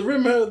 Is the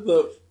Rimmer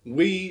that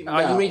we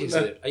Are now... you reading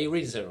something? Are you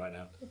reading something right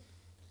now?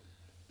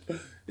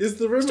 Is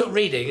the Rimmer... Stop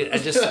reading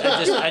and just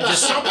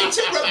Stop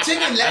interrupting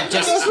and let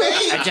me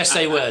speak. and just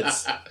say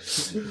words.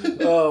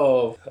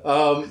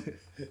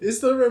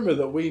 Is the Rimmer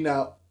that we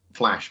now...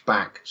 Flash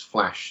back,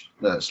 flash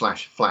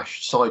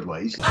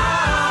sideways.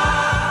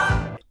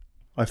 I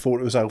thought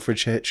it was Alfred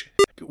Hitchcock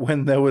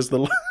when there was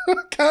the... I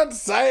can't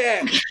say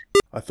it!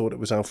 I thought it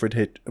was Alfred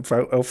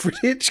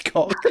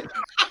Hitchcock.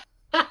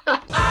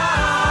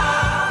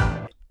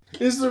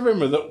 Is the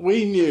Rimmer that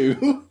we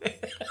knew...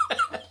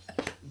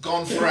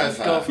 Gone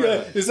forever.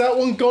 Yeah, is that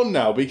one gone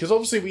now? Because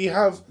obviously we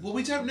have... Well,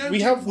 we don't know.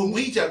 We have... Well,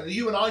 we don't.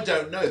 You and I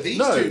don't know. These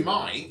No. two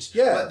might.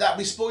 Yeah. But that'd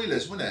be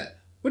spoilers, wouldn't it?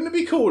 Wouldn't it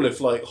be cool if,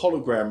 like,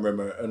 hologram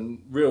Rimmer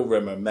and real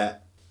Rimmer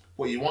met?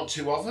 Well, you want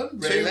two of them?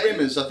 Two Really?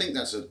 Rimmers, I think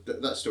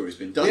that story's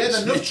been done. We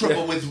had enough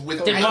trouble with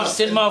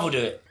Didn't Marvel do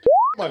it?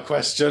 My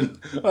question.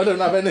 I don't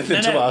have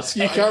anything to ask.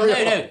 You carry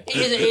on. No.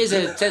 It is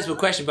a sensible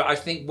question, but I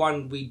think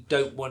one we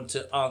don't want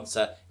to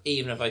answer,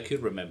 even if I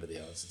could remember the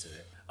answer to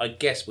it. I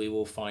guess we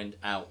will find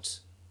out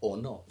or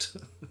not.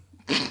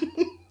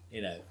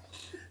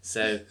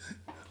 So...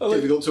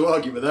 Difficult to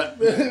argue with that.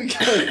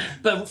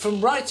 But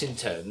from writing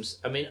terms,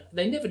 I mean,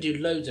 they never do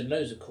loads and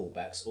loads of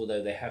callbacks,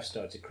 although they have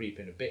started to creep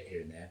in a bit here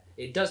and there.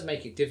 It does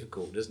make it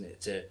difficult, doesn't it,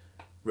 to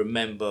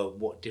remember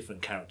what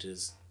different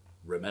characters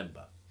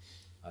remember,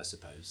 I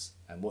suppose,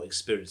 and what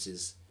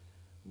experiences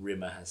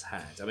Rimmer has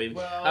had. I mean,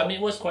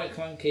 it was quite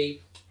clunky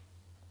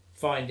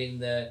finding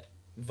the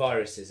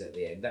viruses at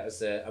the end. That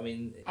was I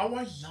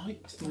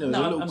liked that.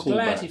 I'm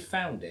glad he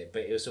found it,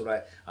 but it was sort of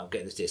like, I'm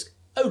getting this disc.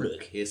 Oh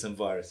look, here's some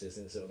viruses,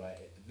 and it's sort of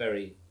like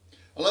very.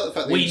 I like the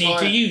fact We need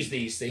to use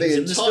these things the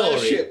in the entire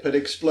story. ship had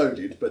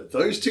exploded, but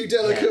those two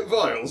delicate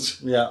vials,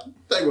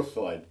 they were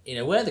fine.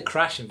 Where the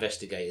crash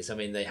investigators, I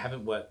mean, they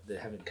haven't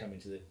come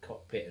into the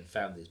cockpit and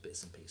found these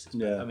bits and pieces.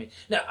 But, I mean,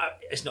 no,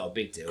 it's not a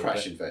big deal.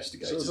 Crash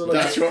investigators.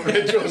 That's what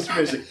Red was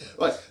missing.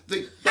 Like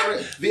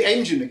the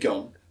engine had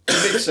gone, the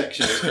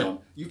midsection has gone.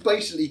 You've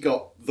basically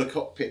got the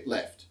cockpit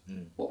left.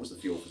 What was the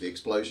fuel for the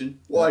explosion?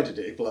 Why did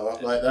it blow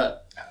up like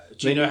that?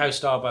 Do you know how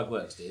Starbug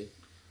works, do you?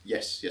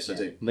 Yes, I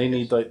do. They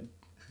need like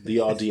the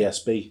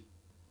RDSB,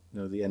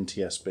 the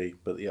NTSB,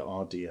 but the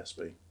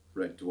RDSB.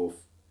 Red Dwarf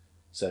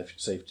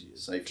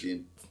Safety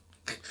and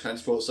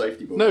Transport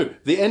Safety Board. No,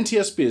 the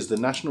NTSB is the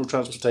National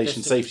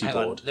Transportation Safety hang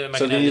on, Board. they were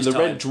So making they out need this the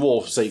Red time.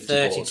 Dwarf Safety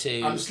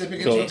 32. I'm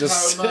slipping Board. into Cool,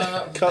 just a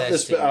coma. cut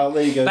this bit out.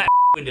 There you go.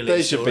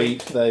 There's your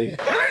beat. There.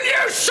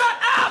 You shut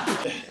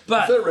up!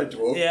 But The Red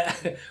Dwarf. yeah,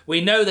 we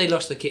know they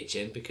lost the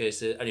kitchen because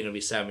there's only going to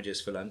be sandwiches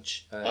for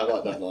lunch. I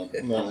like that line.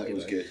 That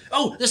was good.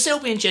 Oh, the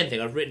Selby and Jen thing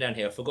I've written down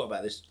here. I forgot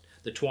about this.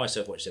 The twice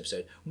I've watched this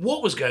episode.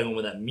 What was going on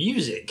with that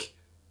music?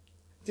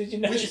 Did you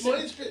notice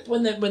it?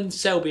 When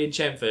Selby and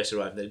Chen first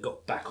arrived, they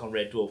got back on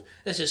Red Dwarf.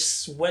 There's just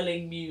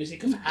swelling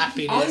music of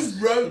happiness.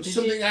 I wrote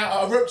something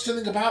out. I wrote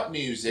something about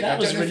music. That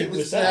I don't know really if it was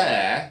bizarre.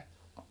 there.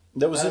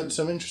 There was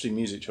some interesting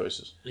music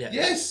choices. Yeah,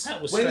 Yes. that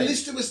was when strange.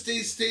 Lister was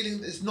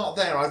stealing, it's not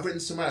there. I've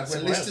written somewhere else. When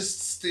Somewhere Lister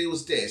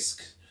steals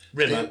disc.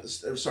 Rimmer.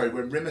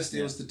 When Rimmer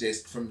steals the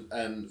disc from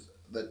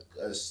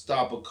the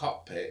starboard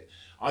cockpit,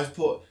 I've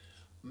put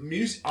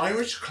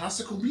Irish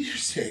classical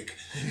music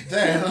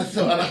there,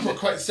 and I put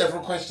quite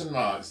several question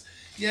marks.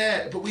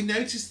 Yeah, but we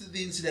noticed that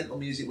the incidental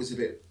music was a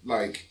bit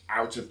like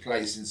out of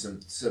place in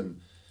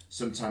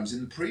sometimes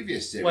in the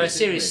previous series. Well, didn't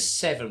series we?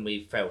 7,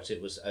 we felt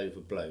it was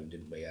overblown,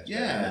 didn't we? Actually?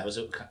 Yeah.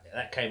 And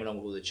that came along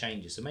with all the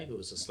changes, so maybe it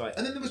was a slight.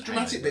 And then there was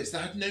dramatic bits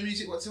that had no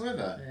music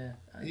whatsoever.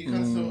 Yeah. And you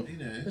kind of thought,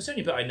 The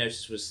only bit I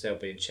noticed was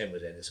Selby and Chen were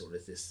there. It's sort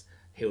of this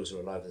Hills Are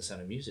Alive, the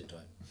Sound of Music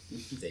type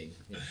thing.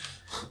 Yeah.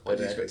 I'd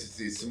expected to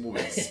see some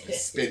women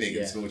spinning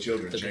and small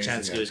children The chasing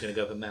Chancellor her. was going to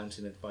go up a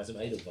mountain and find some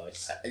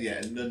Edelweiss. Yeah,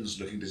 and nuns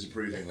looking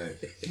disapprovingly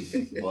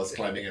whilst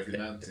climbing every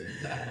mountain.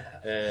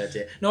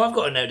 Dear. No, I've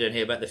got a note down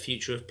here about the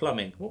future of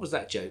plumbing. What was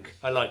that joke?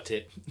 I liked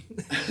it.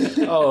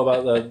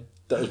 About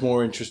that was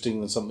more interesting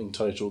than something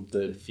titled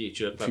the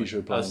Future of plumbing. Future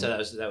of Plumbing.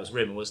 Oh, so that was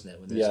Rimmer, wasn't it?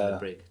 When they were in the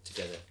brig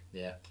together.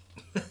 Yeah.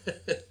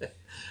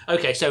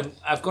 Okay, so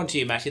I've gone to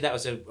you, Matty. That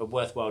was a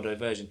worthwhile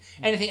diversion.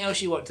 Anything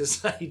else you want to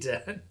say,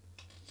 Dan?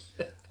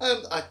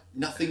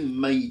 Nothing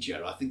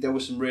major. I think there were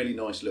some really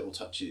nice little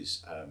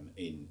touches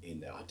in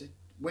there.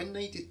 When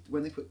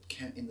they put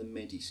Cat in the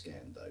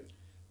Mediscan though,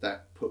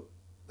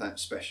 that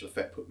special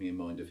effect put me in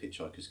mind of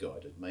Hitchhiker's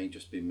Guide. It may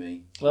just be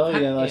me. Oh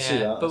yeah, I see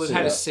that. But we've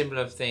had a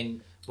similar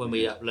thing when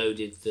we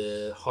uploaded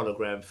the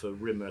hologram for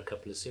Rimmer a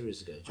couple of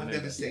series ago. I've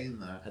never seen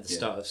that. At the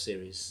start of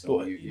series.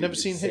 What, you've never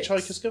seen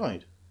Hitchhiker's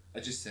Guide? I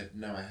just said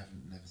no. I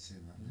haven't never seen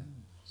that.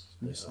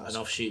 No. An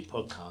offshoot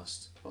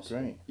podcast.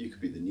 Great. You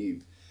could be the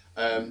noob.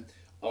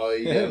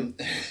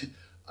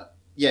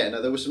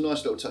 There were some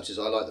nice little touches.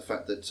 I like the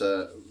fact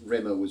that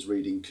Rimmer was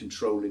reading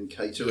Controlling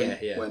Catering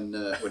when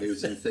he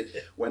was in the thing.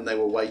 When they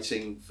were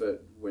waiting for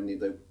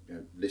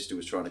Lister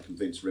was trying to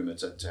convince Rimmer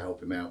to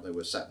help him out. They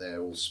were sat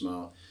there all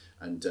smart,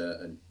 and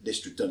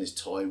Lister had done his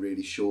tie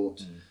really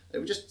short. There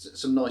were just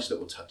some nice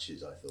little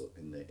touches I thought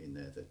in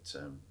there that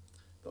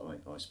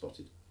I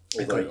spotted.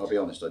 Although I'll be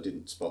honest, I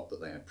didn't spot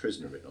that they had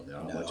prisoner written on there.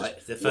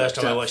 The first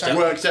time I watched it,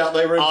 worked out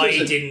they were in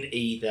prison. I didn't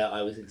either.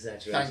 I was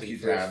exaggerating. Thank you,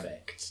 for Dan.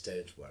 effect.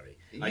 Don't worry.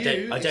 You I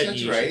don't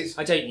usually.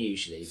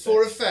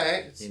 For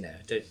effect.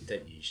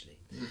 Don't usually.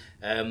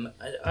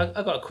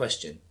 I've got a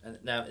question.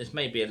 Now this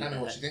may be I don't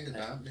know what you think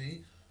about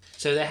me.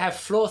 So they have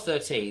floor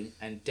 13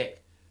 and deck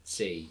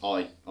C.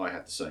 I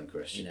had the same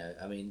question.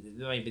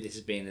 Maybe this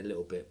is being a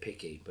little bit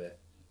picky, but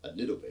A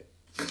little bit.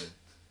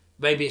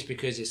 maybe it's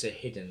because it's a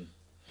hidden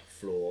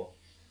floor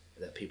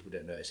that people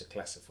don't know. It's a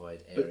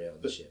classified area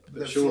on the ship.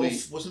 But surely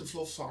Wasn't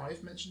floor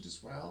 5 mentioned as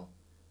well?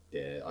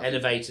 Yeah.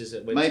 Elevators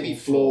that went maybe to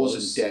floors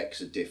and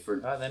decks are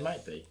different. Oh, they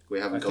might be. We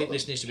haven't I got think the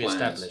this needs to be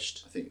plans.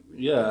 established. I think.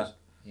 Yeah.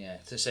 Yeah,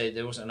 to say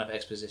there wasn't enough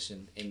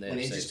exposition in there. We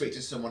need to speak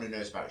to someone who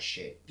knows about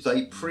shit.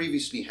 They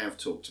previously have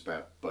talked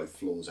about both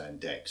floors and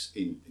decks.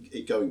 In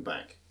going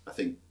back, I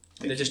think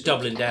They're just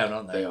doubling down,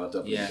 aren't they? They are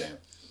doubling down.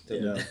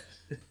 Yeah.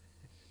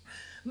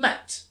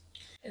 Matt,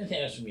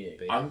 anything else from you?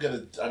 I'm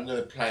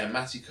gonna play a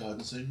Matty card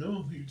and say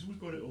no. You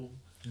got it all.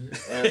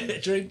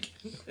 Drink.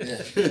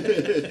 Yeah.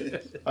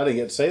 I didn't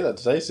get to say that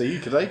today, so you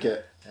can take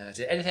it.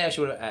 Anything else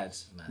you want to add,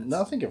 Matt?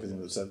 No, I think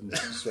everything was said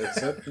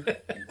said.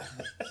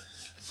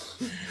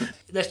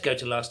 Let's go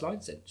to last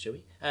lines then, shall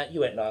we?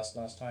 You went last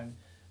time,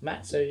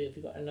 Matt. So have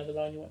you got another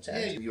line you want to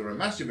add? You're a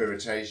massive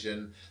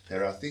irritation.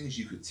 There are things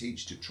you could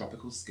teach to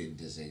tropical skin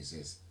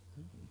diseases.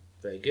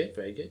 Very good,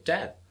 very good.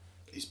 Dad.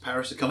 Is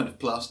Paris a kind of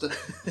plaster?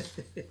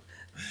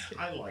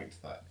 I liked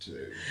that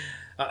too.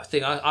 I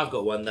think I've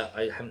got one that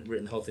I haven't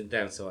written the whole thing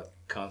down, so I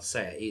can't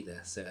say it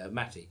either. So,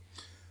 Matty.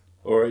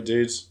 All right,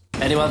 dudes.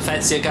 Anyone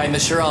fancy a game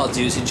of charades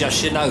using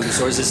just your nose,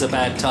 or is this a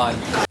bad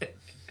time?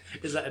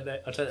 Is that a no?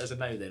 I'll take that as a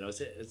no then, or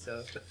is it?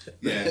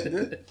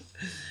 Yeah.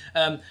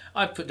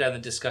 I've put down the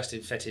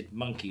disgusting fetid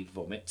monkey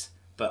vomit,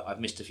 but I've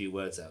missed a few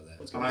words out there.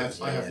 And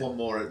I have one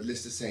more at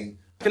Lister saying,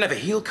 Can have a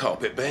heel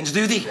carpet burns,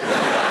 do they?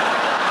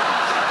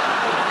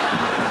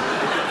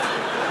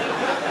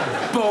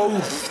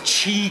 Both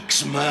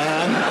cheeks,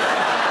 man.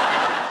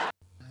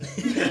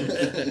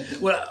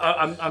 Well,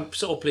 I'm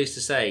sort of pleased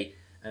to say,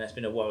 and it's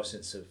been a while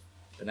since I've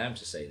been able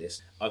to say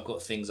this, I've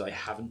got things I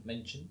haven't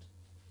mentioned.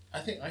 I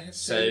think I have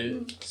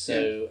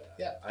So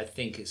yeah. I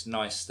think it's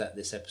nice that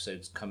this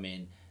episode's come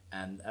in,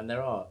 and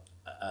there are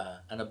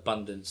an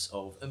abundance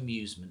of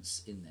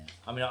amusements in there.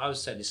 I mean, I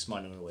was certainly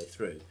smiling all the way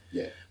through.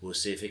 Yeah. We'll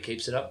see if it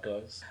keeps it up,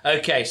 guys.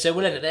 Okay, so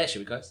we'll end it there,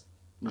 shall we, guys?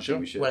 Sure.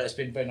 We should. Well, it's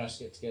been very nice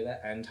to get together,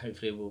 and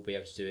hopefully we'll be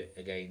able to do it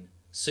again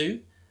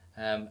soon.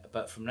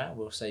 But from now,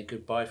 we'll say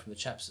goodbye from the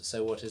chaps at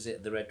So What Is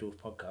It, the Red Dwarf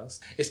podcast.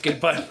 It's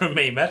goodbye from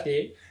me,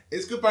 Matthew.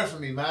 It's goodbye from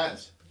me,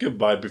 Matt.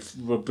 Goodbye.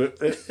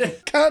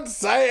 Can't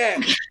say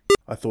it.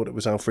 I thought it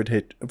was Alfred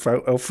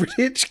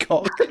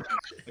Hitchcock.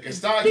 Okay,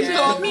 start again.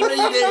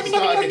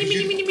 Start again.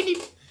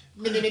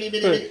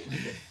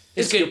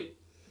 It's good.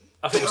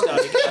 I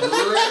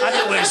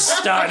thought we're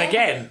starting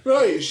again.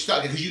 Right. You should start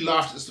again because you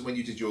laughed at us when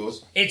you did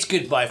yours. It's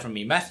goodbye from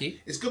me, Matthew.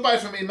 It's goodbye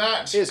from me,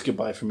 Matt. It's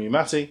goodbye from me,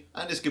 Matty.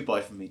 And it's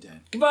goodbye from me,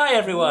 Dan. Goodbye,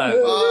 everyone.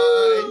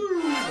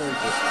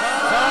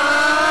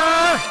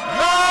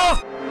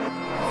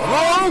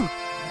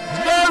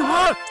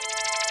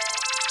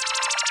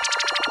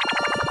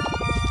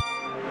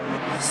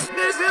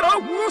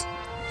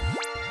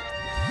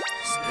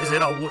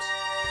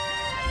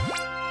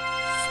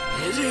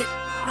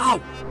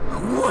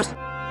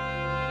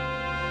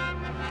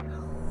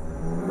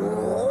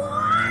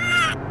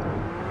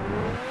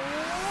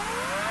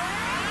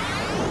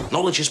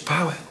 Knowledge is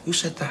power. Who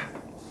said that?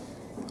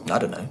 I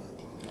don't know.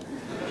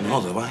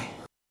 Nor do I.